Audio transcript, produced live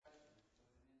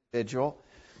individual,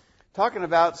 talking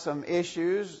about some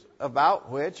issues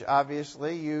about which,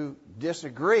 obviously, you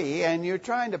disagree, and you're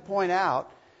trying to point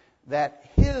out that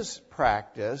his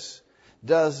practice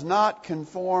does not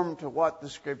conform to what the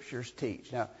Scriptures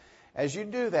teach. Now, as you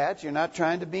do that, you're not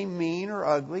trying to be mean or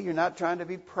ugly. You're not trying to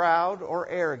be proud or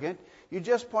arrogant. You're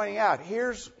just pointing out,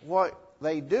 here's what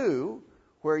they do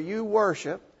where you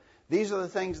worship. These are the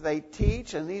things they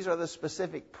teach, and these are the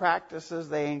specific practices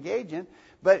they engage in.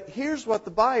 But here's what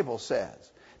the Bible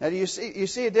says. Now, do you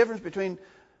see a difference between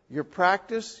your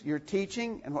practice, your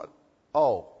teaching, and what?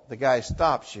 Oh, the guy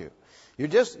stops you. You're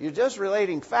just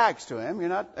relating facts to him. You're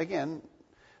not, again,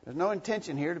 there's no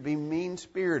intention here to be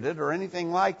mean-spirited or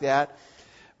anything like that.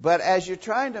 But as you're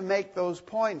trying to make those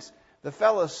points, the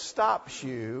fellow stops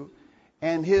you,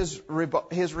 and his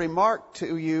remark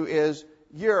to you is,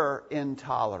 you're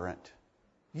intolerant.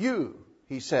 You,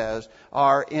 he says,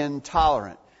 are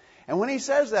intolerant. And when he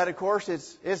says that, of course,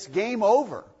 it's game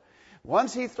over.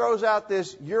 Once he throws out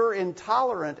this you're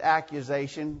intolerant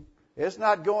accusation, it's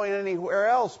not going anywhere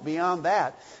else beyond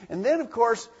that. And then, of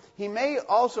course, he may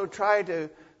also try to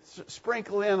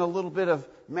sprinkle in a little bit of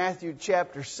Matthew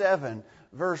chapter 7,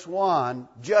 verse 1,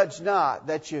 judge not,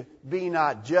 that you be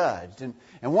not judged.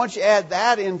 And once you add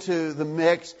that into the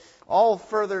mix, all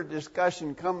further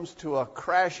discussion comes to a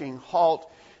crashing halt.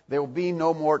 There will be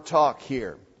no more talk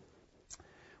here.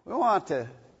 We want to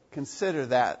consider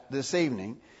that this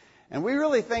evening. And we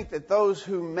really think that those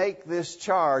who make this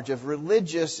charge of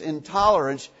religious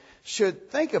intolerance should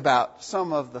think about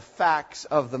some of the facts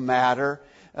of the matter.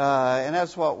 And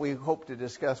that's what we hope to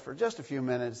discuss for just a few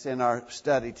minutes in our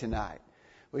study tonight.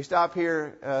 We stop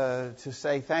here to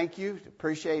say thank you, to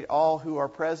appreciate all who are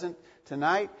present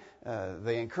tonight,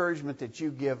 the encouragement that you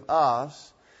give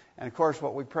us. And, of course,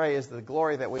 what we pray is the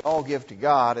glory that we all give to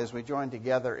God as we join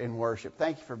together in worship.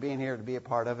 Thank you for being here to be a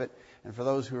part of it. And for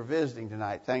those who are visiting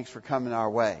tonight, thanks for coming our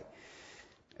way.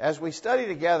 As we study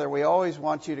together, we always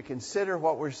want you to consider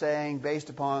what we're saying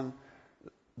based upon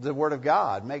the Word of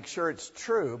God. Make sure it's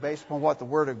true based upon what the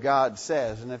Word of God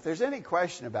says. And if there's any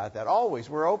question about that, always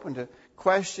we're open to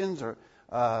questions or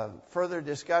further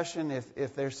discussion.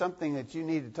 If there's something that you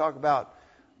need to talk about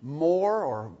more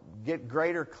or get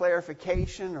greater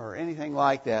clarification or anything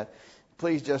like that,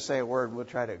 please just say a word and we'll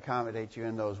try to accommodate you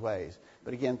in those ways.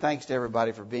 But again, thanks to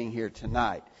everybody for being here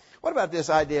tonight. What about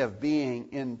this idea of being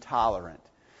intolerant?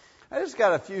 I just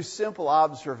got a few simple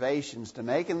observations to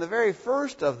make, and the very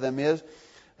first of them is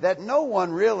that no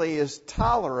one really is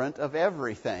tolerant of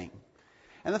everything.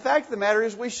 And the fact of the matter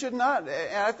is we should not,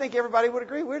 and I think everybody would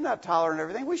agree, we're not tolerant of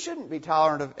everything. We shouldn't be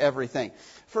tolerant of everything.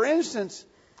 For instance,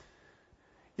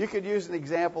 you could use an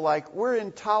example like we're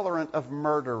intolerant of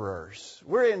murderers.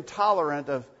 We're intolerant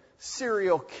of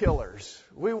serial killers.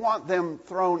 We want them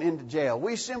thrown into jail.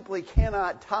 We simply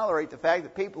cannot tolerate the fact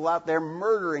that people out there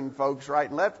murdering folks right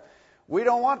and left. We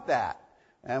don't want that.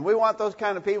 And we want those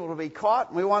kind of people to be caught,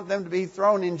 and we want them to be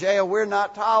thrown in jail. We're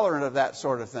not tolerant of that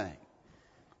sort of thing.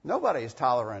 Nobody is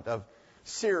tolerant of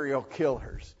serial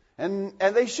killers. And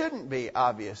they shouldn't be,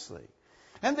 obviously.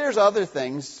 And there's other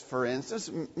things, for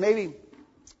instance, maybe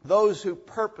those who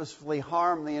purposefully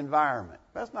harm the environment.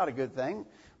 That's not a good thing.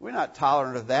 We're not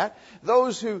tolerant of that.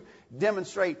 Those who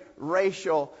demonstrate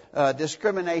racial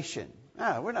discrimination.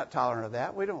 We're not tolerant of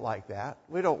that. We don't like that.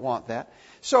 We don't want that.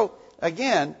 So,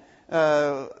 again,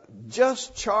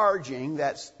 just charging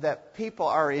that people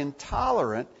are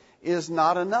intolerant is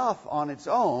not enough on its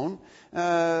own.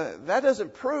 That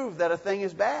doesn't prove that a thing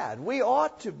is bad. We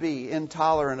ought to be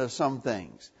intolerant of some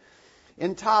things.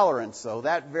 Intolerance, though,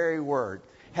 that very word,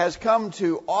 has come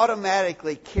to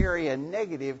automatically carry a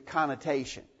negative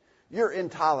connotation. You're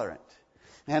intolerant.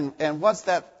 And once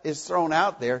that is thrown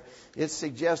out there, it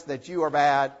suggests that you are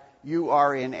bad, you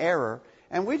are in error.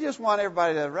 And we just want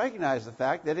everybody to recognize the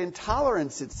fact that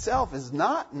intolerance itself is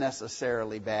not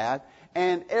necessarily bad,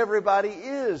 and everybody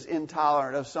is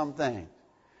intolerant of some things.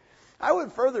 I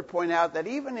would further point out that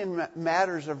even in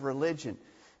matters of religion,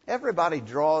 everybody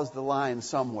draws the line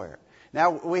somewhere.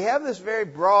 Now, we have this very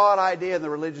broad idea in the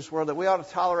religious world that we ought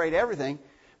to tolerate everything,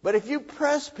 but if you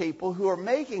press people who are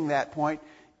making that point,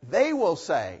 they will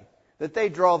say that they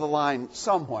draw the line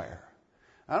somewhere.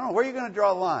 I don't know, where are you going to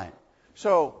draw the line?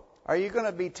 So, are you going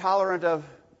to be tolerant of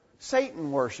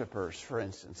Satan worshipers, for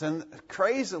instance? And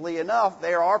crazily enough,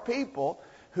 there are people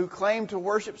who claim to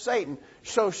worship Satan.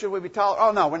 So should we be tolerant?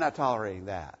 Oh, no, we're not tolerating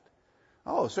that.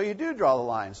 Oh, so you do draw the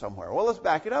line somewhere. Well, let's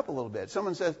back it up a little bit.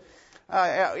 Someone says,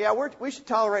 we should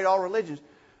tolerate all religions.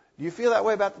 Do you feel that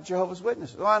way about the Jehovah's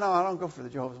Witnesses? Oh, no, I don't go for the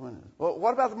Jehovah's Witnesses. Well,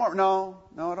 what about the Mormons?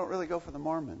 No, I don't really go for the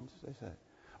Mormons, they say.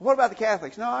 What about the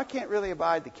Catholics? No, I can't really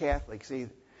abide the Catholics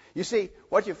either. You see,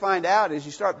 what you find out is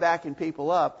you start backing people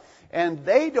up, and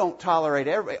they don't tolerate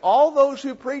everybody. All those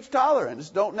who preach tolerance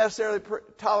don't necessarily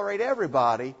tolerate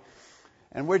everybody.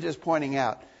 And we're just pointing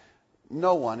out,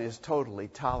 no one is totally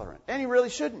tolerant. And he really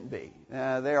shouldn't be.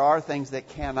 There are things that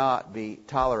cannot be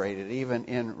tolerated, even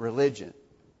in religion.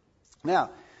 Now,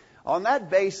 on that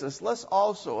basis, let's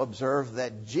also observe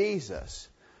that Jesus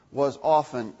was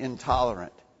often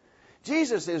intolerant.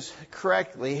 Jesus is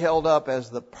correctly held up as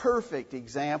the perfect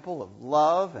example of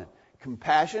love and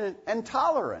compassion and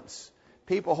tolerance.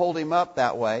 People hold him up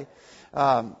that way.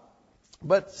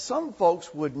 But some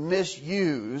folks would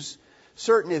misuse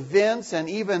certain events and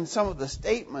even some of the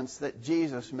statements that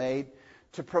Jesus made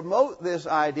to promote this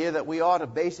idea that we ought to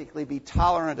basically be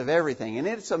tolerant of everything. And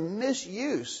it's a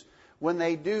misuse when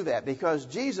they do that, because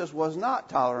Jesus was not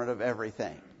tolerant of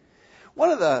everything.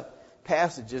 One of the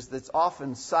passages that's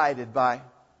often cited by,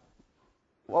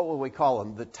 what will we call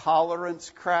them, the tolerance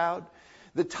crowd.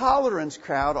 The tolerance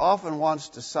crowd often wants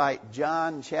to cite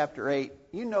John chapter 8.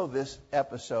 You know this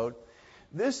episode.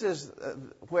 This is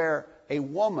where a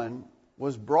woman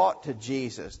was brought to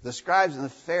Jesus. The scribes and the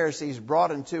Pharisees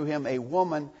brought unto him a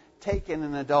woman taken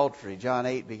in adultery. John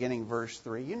 8, beginning verse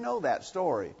 3. You know that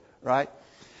story, right?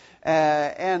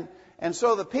 And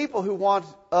so the people who want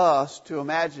us to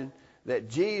imagine that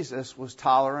Jesus was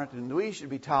tolerant and we should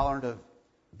be tolerant of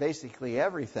basically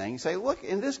everything, say, look,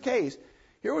 in this case,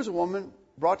 here was a woman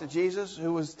brought to Jesus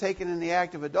who was taken in the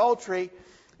act of adultery,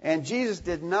 and Jesus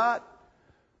did not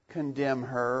condemn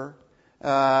her,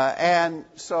 and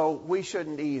so we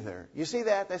shouldn't either. You see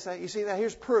that? They say, you see that?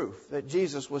 Here's proof that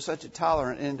Jesus was such a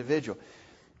tolerant individual.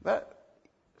 But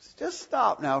just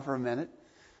stop now for a minute.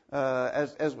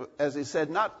 As he said,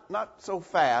 not so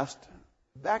fast.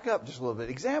 Back up just a little bit.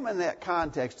 Examine that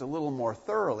context a little more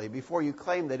thoroughly before you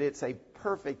claim that it's a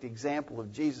perfect example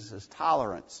of Jesus'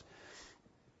 tolerance.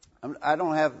 I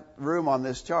don't have room on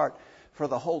this chart for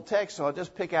the whole text, so I'll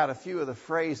just pick out a few of the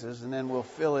phrases and then we'll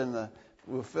fill in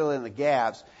the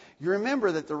gaps. You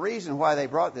remember that the reason why they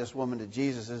brought this woman to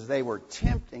Jesus is they were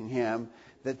tempting him,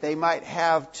 that they might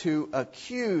have to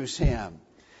accuse him.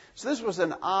 So this was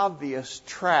an obvious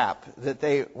trap that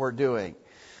they were doing.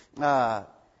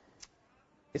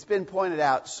 It's been pointed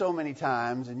out so many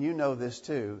times, and you know this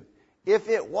too. If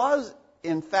it was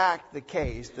in fact the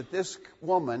case that this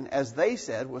woman, as they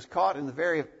said, was caught in the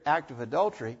very act of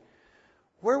adultery,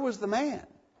 where was the man?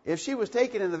 If she was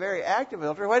taken in the very act of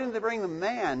adultery, why didn't they bring the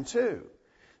man too?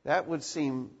 That would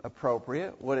seem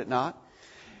appropriate, would it not?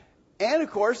 And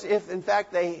of course, if in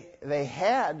fact they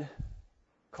had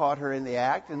caught her in the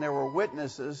act and there were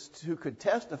witnesses who could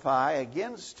testify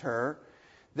against her,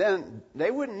 then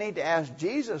they wouldn't need to ask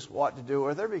Jesus what to do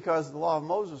with her, because the law of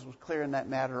Moses was clear in that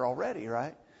matter already,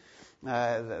 right?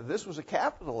 This was a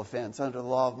capital offense under the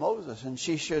law of Moses, and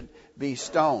she should be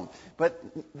stoned. But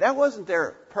that wasn't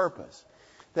their purpose.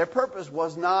 Their purpose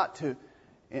was not to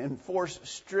enforce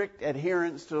strict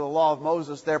adherence to the law of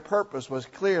Moses. Their purpose was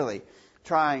clearly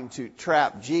trying to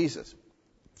trap Jesus.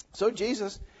 So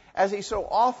Jesus, as he so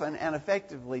often and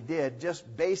effectively did,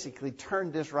 just basically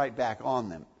turned this right back on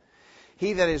them.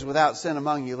 He that is without sin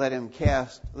among you, let him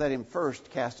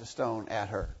first cast a stone at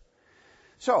her.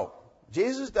 So,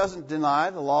 Jesus doesn't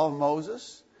deny the law of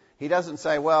Moses. He doesn't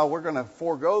say, well, we're going to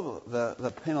forego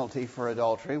the penalty for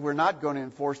adultery. We're not going to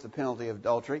enforce the penalty of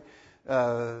adultery.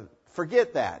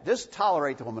 Forget that. Just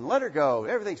tolerate the woman. Let her go.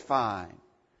 Everything's fine.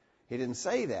 He didn't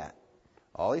say that.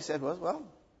 All he said was, well,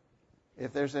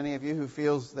 if there's any of you who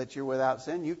feels that you're without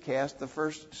sin, you cast the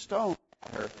first stone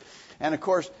at her. And of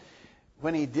course,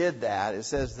 when he did that, it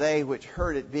says, they which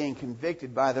heard it being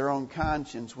convicted by their own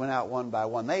conscience went out one by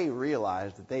one. They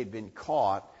realized that they'd been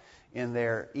caught in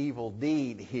their evil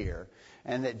deed here,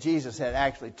 and that Jesus had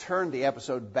actually turned the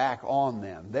episode back on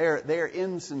them. Their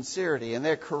insincerity and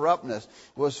their corruptness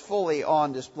was fully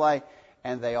on display,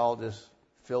 and they all just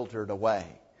filtered away.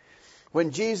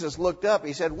 When Jesus looked up,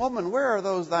 he said, Woman, where are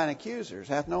those thine accusers?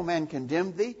 Hath no man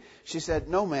condemned thee? She said,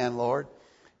 No man, Lord.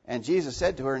 And Jesus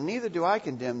said to her, Neither do I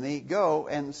condemn thee. Go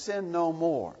and sin no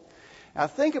more. Now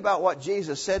think about what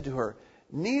Jesus said to her.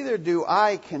 Neither do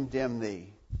I condemn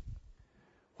thee.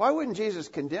 Why wouldn't Jesus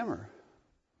condemn her?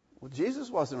 Well, Jesus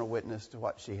wasn't a witness to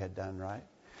what she had done, right?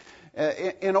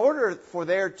 In order for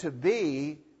there to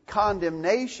be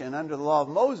condemnation under the law of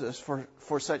Moses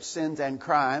for such sins and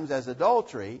crimes as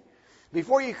adultery,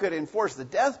 before you could enforce the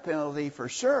death penalty for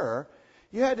sure,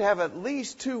 you had to have at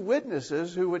least two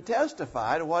witnesses who would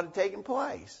testify to what had taken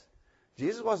place.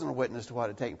 Jesus wasn't a witness to what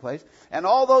had taken place. And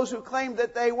all those who claimed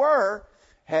that they were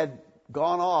had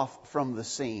gone off from the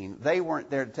scene. They weren't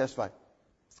there to testify.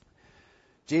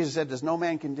 Jesus said, Does no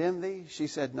man condemn thee? She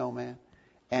said, No man.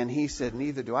 And he said,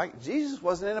 neither do I. Jesus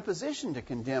wasn't in a position to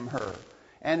condemn her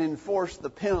and enforce the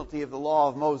penalty of the law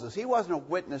of Moses. He wasn't a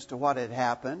witness to what had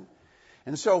happened.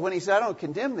 And so when he said, I don't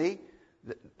condemn thee,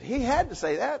 he had to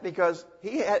say that because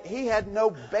he had no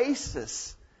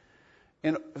basis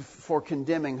for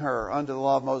condemning her under the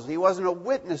law of Moses. He wasn't a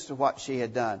witness to what she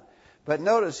had done. But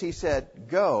notice he said,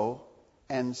 go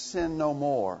and sin no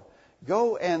more.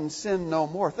 Go and sin no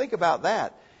more. Think about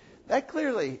that. That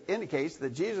clearly indicates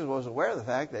that Jesus was aware of the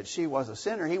fact that she was a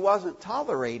sinner. He wasn't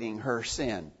tolerating her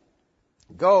sin.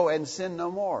 Go and sin no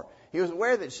more. He was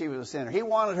aware that she was a sinner. He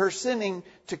wanted her sinning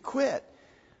to quit.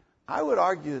 I would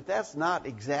argue that that's not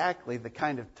exactly the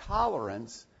kind of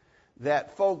tolerance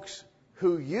that folks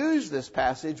who use this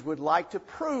passage would like to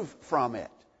prove from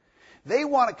it. They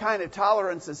want a kind of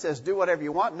tolerance that says, do whatever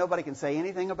you want, nobody can say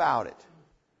anything about it.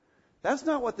 That's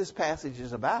not what this passage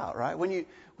is about, right?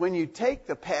 When you take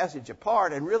the passage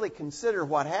apart and really consider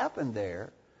what happened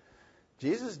there,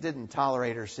 Jesus didn't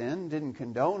tolerate her sin, didn't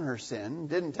condone her sin,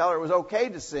 didn't tell her it was okay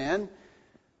to sin.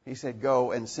 He said,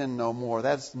 go and sin no more.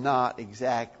 That's not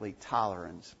exactly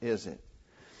tolerance, is it?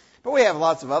 But we have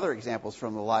lots of other examples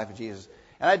from the life of Jesus.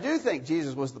 And I do think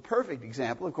Jesus was the perfect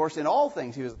example. Of course, in all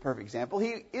things, he was the perfect example.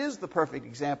 He is the perfect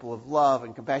example of love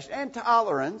and compassion and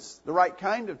tolerance, the right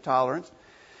kind of tolerance.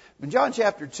 In John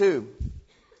chapter 2,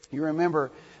 you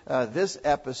remember this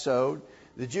episode.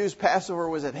 The Jews' Passover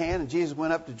was at hand, and Jesus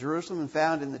went up to Jerusalem and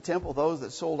found in the temple those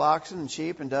that sold oxen and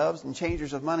sheep and doves and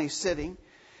changers of money sitting.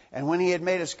 And when he had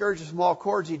made a scourge of small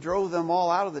cords, he drove them all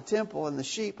out of the temple, and the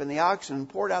sheep and the oxen, and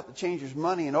poured out the changers'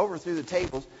 money, and overthrew the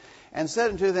tables, and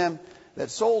said unto them that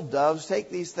sold doves, take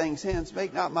these things hence,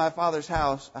 make not my Father's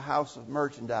house a house of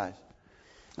merchandise.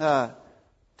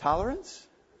 Tolerance?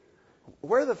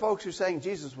 Where are the folks who are saying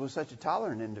Jesus was such a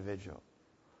tolerant individual?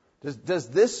 Does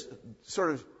this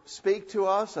sort of speak to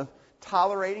us of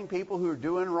tolerating people who are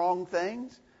doing wrong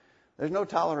things? There's no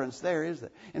tolerance there, is there?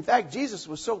 In fact, Jesus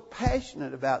was so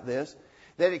passionate about this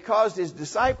that it caused his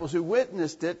disciples who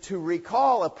witnessed it to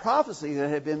recall a prophecy that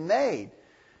had been made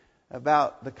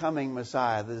about the coming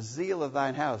Messiah. The zeal of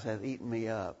thine house hath eaten me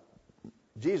up.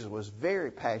 Jesus was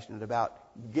very passionate about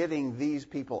getting these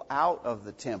people out of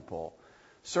the temple.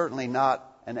 Certainly not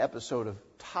an episode of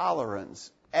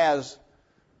tolerance as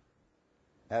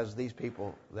these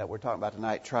people that we're talking about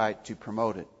tonight tried to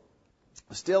promote it.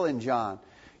 Still in John,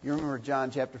 you remember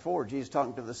John chapter 4, Jesus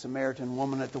talking to the Samaritan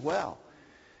woman at the well.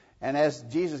 And as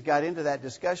Jesus got into that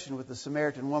discussion with the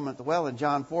Samaritan woman at the well in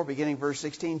John 4, beginning verse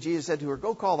 16, Jesus said to her,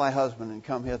 go call thy husband and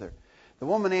come hither. The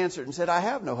woman answered and said, I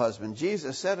have no husband.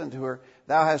 Jesus said unto her,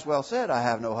 thou hast well said, I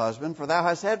have no husband, for thou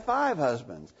hast had 5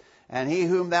 husbands, and he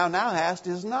whom thou now hast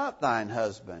is not thine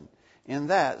husband. In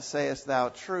that sayest thou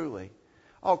truly.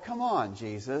 Oh, come on,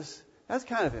 Jesus. That's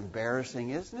kind of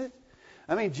embarrassing, isn't it?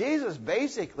 I mean, Jesus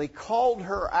basically called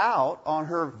her out on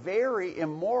her very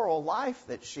immoral life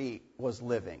that she was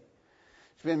living.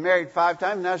 She's been married 5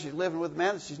 times. Now she's living with a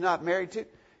man that she's not married to.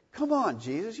 Come on,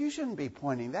 Jesus. You shouldn't be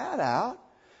pointing that out.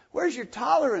 Where's your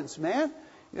tolerance, man?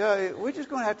 We're just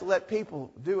going to have to let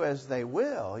people do as they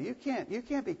will. You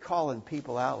can't be calling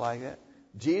people out like that.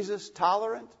 Jesus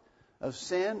tolerant of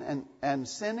sin and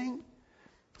sinning?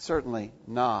 Certainly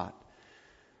not.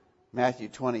 Matthew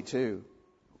 22.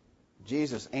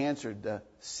 Jesus answered the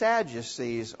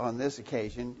Sadducees on this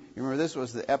occasion. You remember this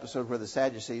was the episode where the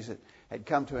Sadducees had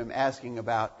come to him asking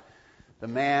about the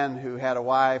man who had a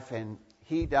wife and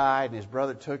he died and his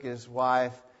brother took his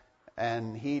wife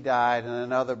and he died and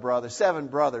another brother. 7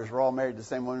 brothers were all married to the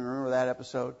same woman. Remember that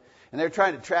episode? And they were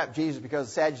trying to trap Jesus because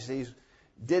the Sadducees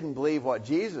didn't believe what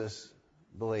Jesus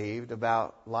believed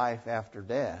about life after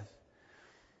death.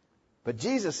 But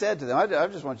Jesus said to them, I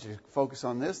just want you to focus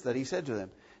on this, that he said to them,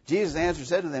 Jesus answered,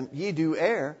 said to them, ye do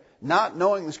err, not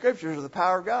knowing the Scriptures or the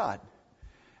power of God.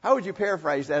 How would you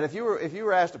paraphrase that? If you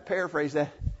were asked to paraphrase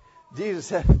that, Jesus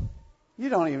said, you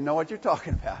don't even know what you're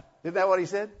talking about. Isn't that what he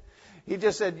said? He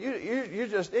just said, you're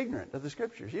just ignorant of the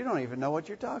Scriptures. You don't even know what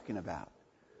you're talking about.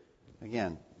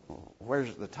 Again,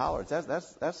 where's the tolerance?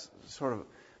 That's sort of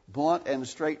blunt and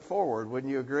straightforward,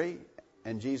 wouldn't you agree?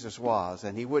 And Jesus was,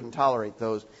 and he wouldn't tolerate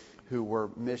those who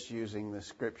were misusing the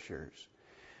Scriptures.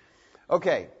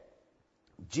 Okay,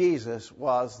 Jesus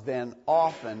was then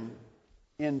often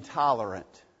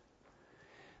intolerant.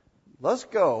 Let's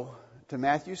go to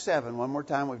Matthew 7 one more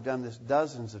time. We've done this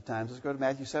dozens of times. Let's go to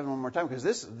Matthew 7 one more time, because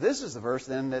this is the verse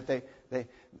then that they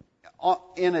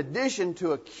in addition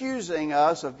to accusing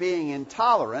us of being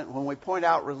intolerant when we point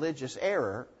out religious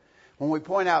error, when we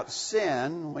point out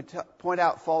sin, when we point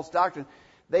out false doctrine,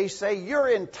 they say you're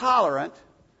intolerant.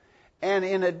 And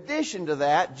in addition to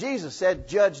that, Jesus said,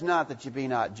 judge not that you be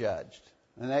not judged.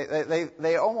 And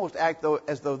they almost act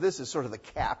as though this is sort of the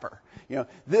capper.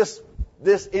 This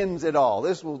ends it all.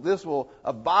 This will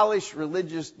abolish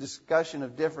religious discussion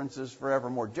of differences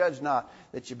forevermore. Judge not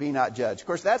that you be not judged. Of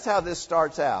course, that's how this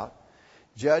starts out.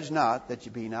 Judge not that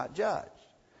you be not judged.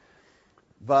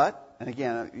 But, and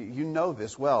again, you know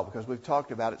this well because we've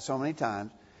talked about it so many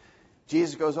times.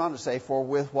 Jesus goes on to say, for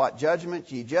with what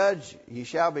judgment ye judge, ye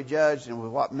shall be judged, and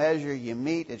with what measure ye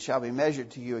mete, it shall be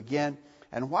measured to you again.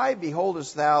 And why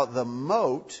beholdest thou the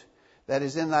mote that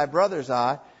is in thy brother's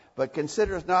eye, but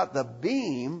considerest not the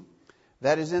beam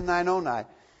that is in thine own eye?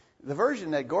 The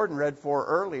version that Gordon read for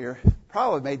earlier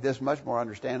probably made this much more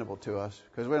understandable to us,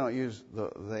 because we don't use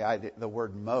the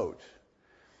word mote.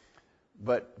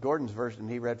 But Gordon's version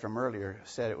he read from earlier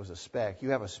said it was a speck. You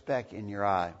have a speck in your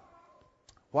eye.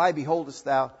 Why beholdest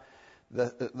thou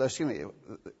the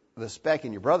speck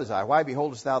in your brother's eye? Why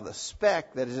beholdest thou the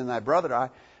speck that is in thy brother's eye,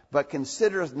 but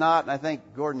considerest not, and I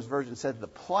think Gordon's version said, the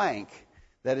plank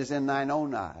that is in thine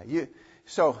own eye.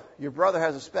 So your brother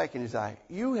has a speck in his eye.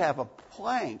 You have a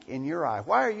plank in your eye.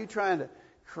 Why are you trying to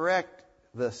correct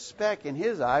the speck in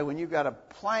his eye when you've got a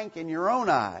plank in your own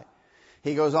eye?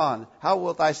 He goes on, how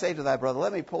wilt I say to thy brother,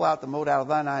 let me pull out the mote out of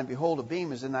thine eye, and behold, a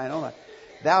beam is in thine own eye?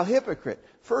 Thou hypocrite,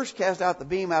 first cast out the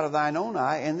beam out of thine own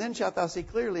eye, and then shalt thou see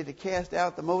clearly to cast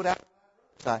out the mote out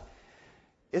of thine eye.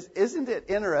 Isn't it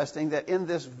interesting that in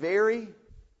this very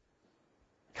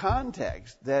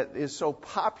context that is so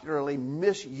popularly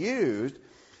misused,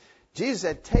 Jesus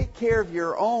said, take care of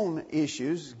your own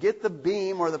issues, get the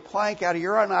beam or the plank out of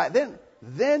your own eye,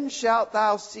 then shalt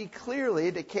thou see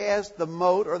clearly to cast the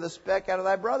mote or the speck out of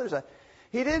thy brother's eye.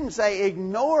 He didn't say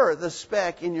ignore the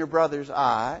speck in your brother's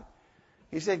eye.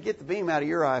 He said get the beam out of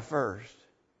your eye first.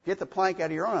 Get the plank out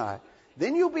of your own eye.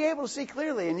 Then you'll be able to see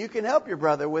clearly, and you can help your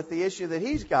brother with the issue that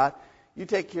he's got. You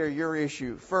take care of your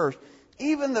issue first.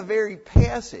 Even the very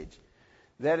passage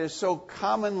that is so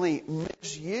commonly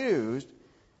misused,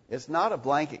 it's not a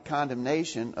blanket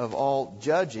condemnation of all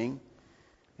judging.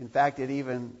 In fact, it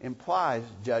even implies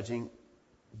judging,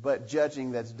 but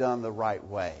judging that's done the right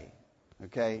way.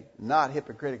 Okay? Not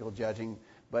hypocritical judging,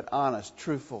 but honest,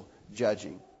 truthful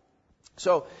judging.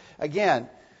 So, again,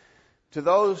 to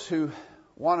those who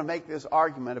want to make this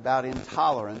argument about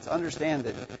intolerance, understand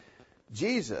that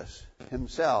Jesus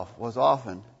himself was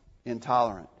often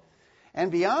intolerant.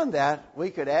 And beyond that, we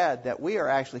could add that we are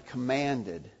actually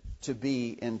commanded to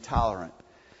be intolerant.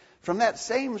 From that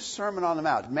same Sermon on the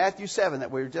Mount, Matthew 7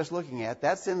 that we were just looking at,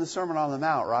 that's in the Sermon on the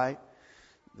Mount, right?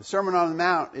 The Sermon on the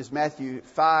Mount is Matthew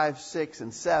 5, 6,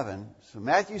 and 7. So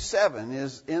Matthew 7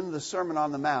 is in the Sermon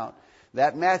on the Mount.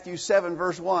 That Matthew 7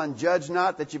 verse 1, judge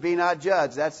not that you be not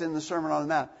judged, that's in the Sermon on the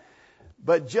Mount.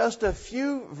 But just a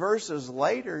few verses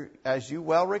later, as you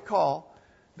well recall,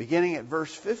 beginning at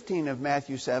verse 15 of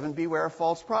Matthew 7, beware of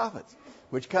false prophets,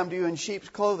 which come to you in sheep's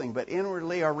clothing, but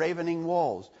inwardly are ravening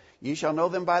wolves. Ye shall know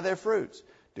them by their fruits.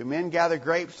 Do men gather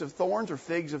grapes of thorns or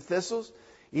figs of thistles?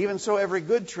 Even so every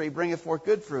good tree bringeth forth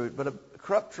good fruit, but a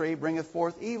corrupt tree bringeth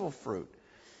forth evil fruit.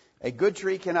 A good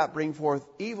tree cannot bring forth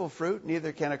evil fruit,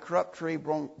 neither can a corrupt tree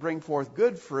bring forth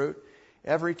good fruit.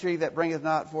 Every tree that bringeth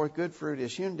not forth good fruit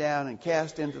is hewn down and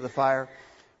cast into the fire.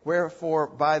 Wherefore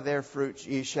by their fruits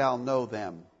ye shall know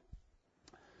them.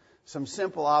 Some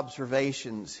simple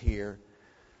observations here.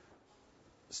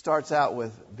 Starts out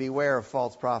with beware of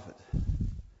false prophets.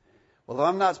 Well, if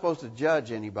I'm not supposed to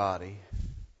judge anybody,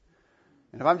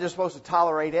 and if I'm just supposed to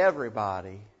tolerate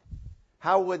everybody,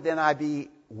 how would then I be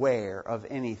aware of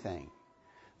anything?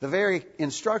 The very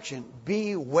instruction,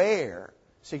 beware,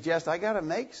 suggests I got to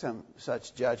make some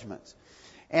such judgments.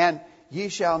 And ye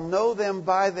shall know them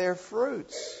by their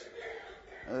fruits.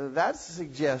 That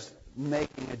suggests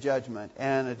making a judgment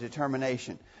and a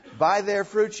determination. By their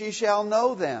fruits ye shall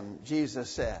know them, Jesus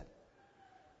said.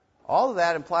 All of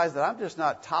that implies that I'm just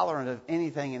not tolerant of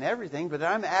anything and everything, but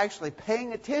that I'm actually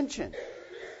paying attention.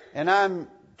 And I'm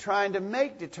trying to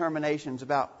make determinations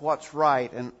about what's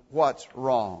right and what's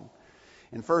wrong.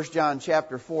 In 1 John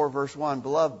chapter 4, verse 1,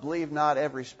 Beloved, believe not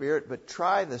every spirit, but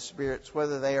try the spirits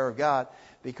whether they are of God,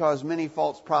 because many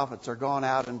false prophets are gone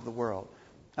out into the world.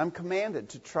 I'm commanded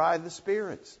to try the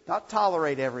spirits, not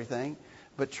tolerate everything,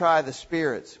 but try the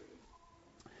spirits.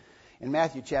 In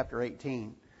Matthew chapter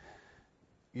 18,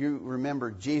 you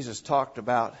remember Jesus talked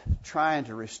about trying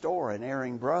to restore an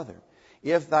erring brother.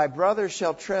 If thy brother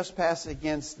shall trespass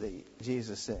against thee,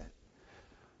 Jesus said.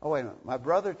 Oh, wait a minute. My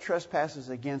brother trespasses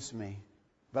against me,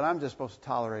 but I'm just supposed to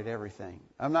tolerate everything.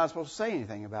 I'm not supposed to say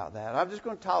anything about that. I'm just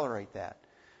going to tolerate that.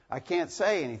 I can't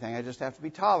say anything. I just have to be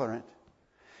tolerant.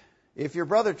 If your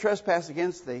brother trespasses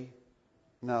against thee,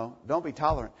 no, don't be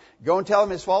tolerant. Go and tell him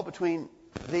his fault between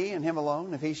thee and him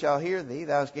alone. If he shall hear thee,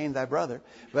 thou hast gained thy brother.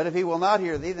 But if he will not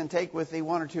hear thee, then take with thee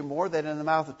one or two more, that in the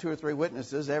mouth of two or three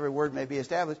witnesses every word may be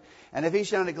established. And if he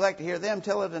shall neglect to hear them,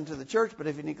 tell it unto the church. But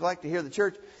if he neglect to hear the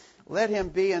church, let him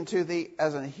be unto thee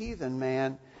as a heathen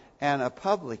man and a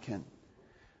publican.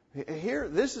 Here,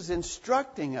 this is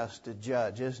instructing us to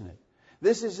judge, isn't it?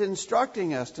 This is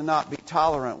instructing us to not be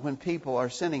tolerant when people are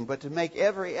sinning, but to make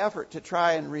every effort to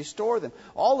try and restore them.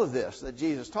 All of this that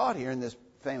Jesus taught here in this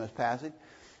famous passage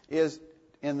is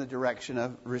in the direction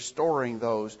of restoring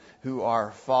those who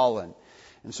are fallen.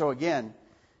 And so again,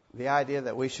 the idea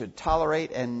that we should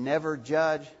tolerate and never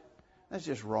judge, that's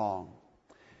just wrong.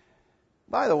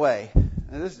 By the way,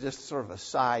 and this is just sort of a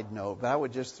side note, but I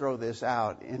would just throw this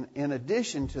out. In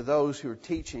addition to those who are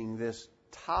teaching this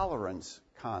tolerance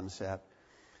concept,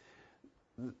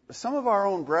 some of our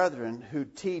own brethren who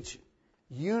teach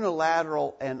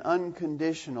unilateral and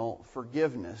unconditional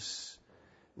forgiveness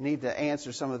need to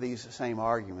answer some of these same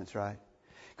arguments, right?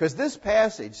 Because this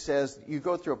passage says you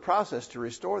go through a process to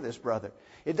restore this brother.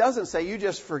 It doesn't say you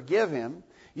just forgive him.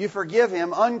 You forgive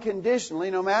him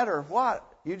unconditionally no matter what.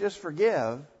 You just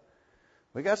forgive.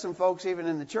 We got some folks even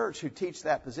in the church who teach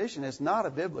that position. It's not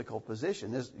a biblical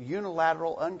position. This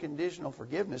unilateral, unconditional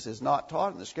forgiveness is not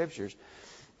taught in the Scriptures.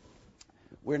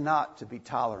 We're not to be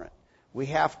tolerant. We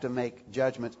have to make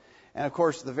judgments. And of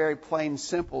course, the very plain,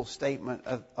 simple statement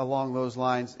along those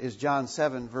lines is John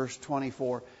 7, verse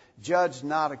 24. Judge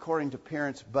not according to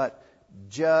appearance, but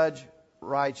judge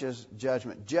righteous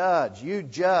judgment. Judge. You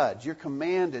judge. You're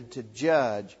commanded to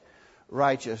judge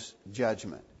righteous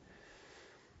judgment.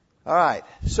 All right.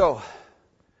 So,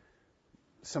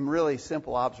 some really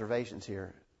simple observations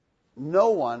here.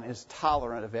 No one is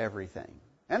tolerant of everything.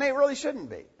 And they really shouldn't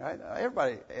be. Right?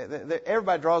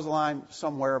 Everybody draws a line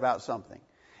somewhere about something.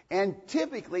 And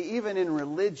typically, even in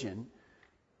religion,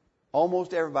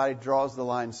 almost everybody draws the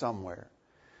line somewhere.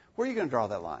 Where are you going to draw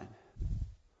that line?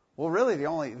 Well, really, the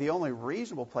only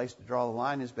reasonable place to draw the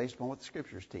line is based upon what the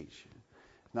Scriptures teach.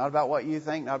 It's not about what you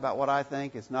think, not about what I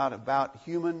think. It's not about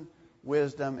human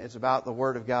wisdom. It's about the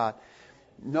Word of God.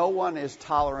 No one is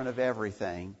tolerant of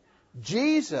everything.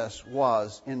 Jesus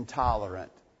was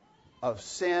intolerant of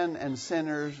sin and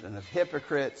sinners and of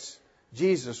hypocrites.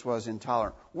 Jesus was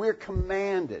intolerant. We're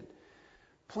commanded,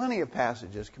 plenty of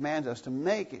passages command us to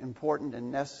make important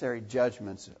and necessary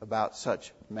judgments about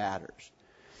such matters.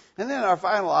 And then our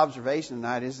final observation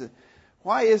tonight is that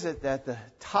why is it that the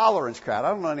tolerance crowd, I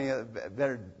don't know any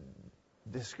better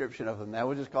description of them now,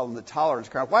 we'll just call them the tolerance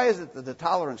crowd. Why is it that the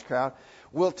tolerance crowd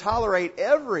will tolerate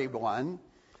everyone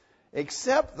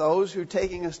except those who are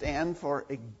taking a stand for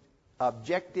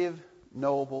objective,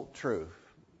 knowable truth?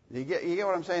 You get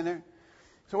what I'm saying there?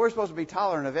 So we're supposed to be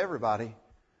tolerant of everybody,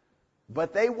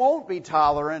 but they won't be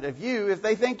tolerant of you if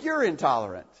they think you're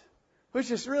intolerant,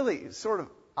 which is really sort of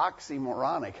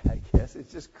oxymoronic, I guess.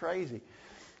 It's just crazy.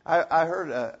 I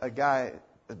heard a guy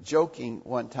joking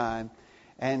one time,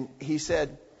 and he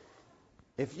said,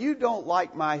 if you don't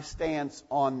like my stance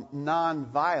on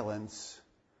nonviolence,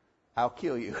 I'll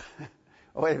kill you.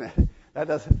 Oh, wait a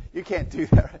minute. You can't do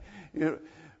that.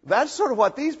 That's sort of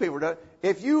what these people do.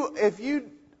 If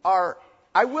you are,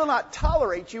 I will not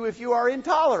tolerate you if you are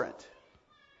intolerant.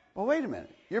 Well, wait a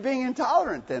minute. You're being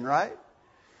intolerant then, right?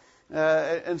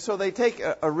 And so they take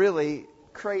a really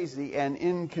crazy and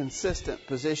inconsistent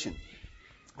position.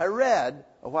 I read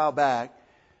a while back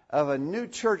of a new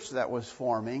church that was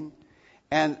forming,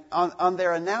 and on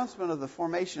their announcement of the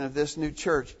formation of this new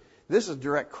church, this is a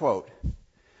direct quote.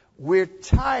 We're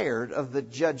tired of the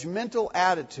judgmental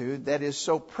attitude that is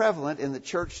so prevalent in the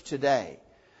church today.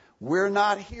 We're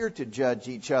not here to judge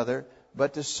each other,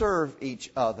 but to serve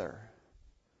each other.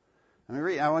 Let me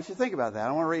read. I want you to think about that.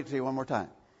 I want to read it to you one more time.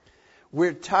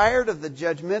 We're tired of the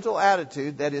judgmental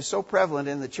attitude that is so prevalent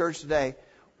in the church today.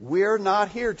 We're not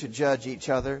here to judge each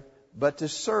other, but to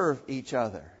serve each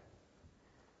other.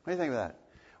 What do you think of that?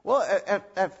 Well,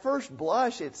 at first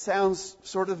blush, it sounds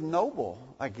sort of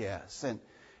noble, I guess.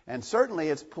 And certainly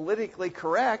it's politically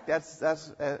correct. That's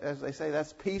as they say,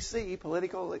 that's PC,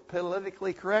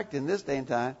 politically correct in this day and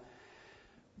time.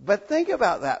 But think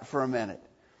about that for a minute.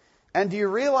 And do you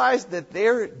realize that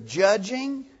they're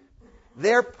judging?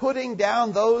 They're putting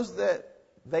down those that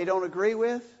they don't agree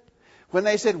with? When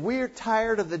they said, we're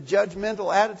tired of the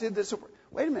judgmental attitude.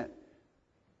 Wait a minute.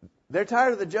 They're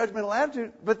tired of the judgmental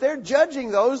attitude, but they're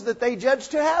judging those that they judge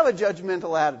to have a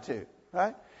judgmental attitude.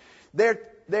 Right?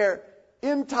 They're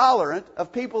intolerant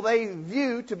of people they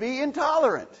view to be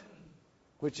intolerant,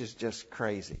 which is just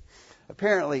crazy.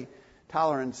 Apparently,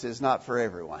 tolerance is not for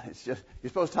everyone. It's just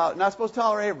not supposed to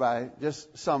tolerate everybody,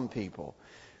 just some people.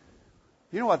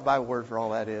 You know what the Bible word for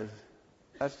all that is?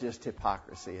 That's just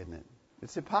hypocrisy, isn't it?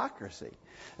 It's hypocrisy.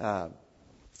 Back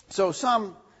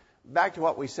to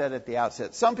what we said at the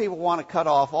outset, some people want to cut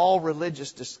off all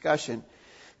religious discussion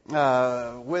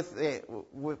with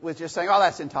just saying, oh,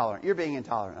 that's intolerant. You're being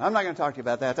intolerant. I'm not going to talk to you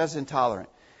about that. That's intolerant.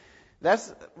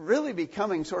 That's really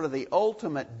becoming sort of the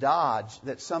ultimate dodge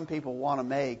that some people want to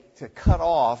make to cut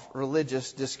off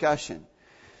religious discussion.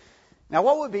 Now,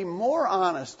 what would be more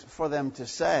honest for them to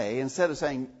say, instead of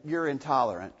saying, you're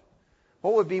intolerant,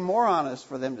 what would be more honest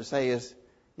for them to say is,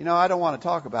 I don't want to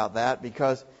talk about that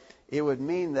because it would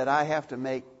mean that I have to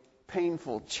make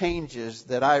painful changes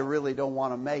that I really don't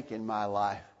want to make in my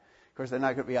life. Of course, they're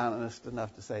not going to be honest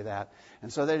enough to say that.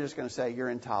 And so they're just going to say, you're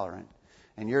intolerant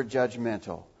and you're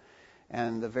judgmental.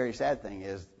 And the very sad thing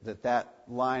is that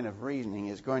line of reasoning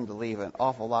is going to leave an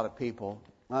awful lot of people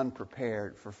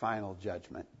unprepared for final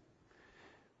judgment.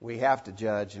 We have to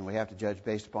judge, and we have to judge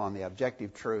based upon the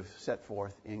objective truth set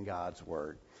forth in God's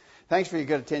Word. Thanks for your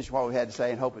good attention to what we had to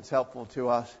say, and hope it's helpful to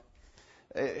us.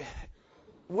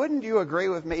 Wouldn't you agree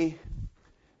with me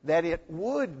that it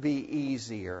would be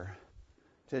easier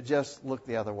to just look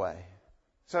the other way?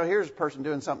 So here's a person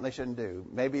doing something they shouldn't do.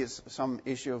 Maybe it's some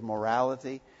issue of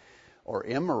morality or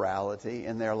immorality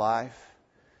in their life.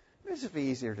 It'd just be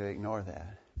easier to ignore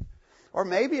that. Or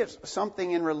maybe it's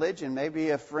something in religion,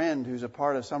 maybe a friend who's a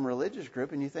part of some religious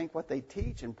group, and you think what they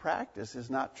teach and practice is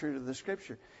not true to the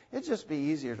Scripture. It'd just be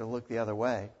easier to look the other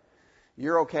way.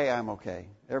 You're okay, I'm okay.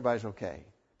 Everybody's okay.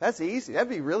 That's easy. That'd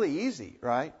be really easy,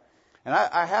 right? And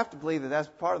I have to believe that that's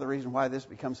part of the reason why this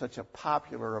becomes such a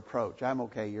popular approach. I'm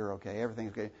okay, you're okay,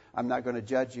 everything's okay. I'm not going to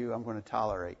judge you, I'm going to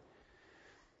tolerate.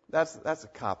 That's a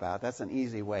cop-out. That's an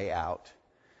easy way out.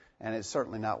 And it's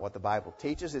certainly not what the Bible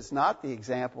teaches. It's not the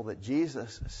example that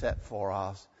Jesus set for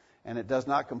us. And it does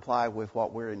not comply with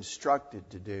what we're instructed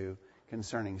to do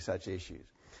concerning such issues.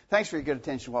 Thanks for your good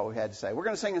attention to what we had to say. We're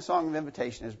going to sing a song of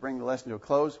invitation as we bring the lesson to a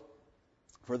close.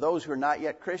 For those who are not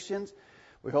yet Christians,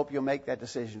 we hope you'll make that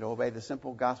decision to obey the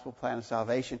simple gospel plan of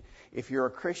salvation. If you're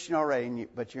a Christian already,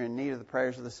 but you're in need of the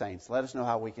prayers of the saints, let us know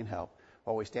how we can help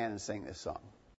while we stand and sing this song.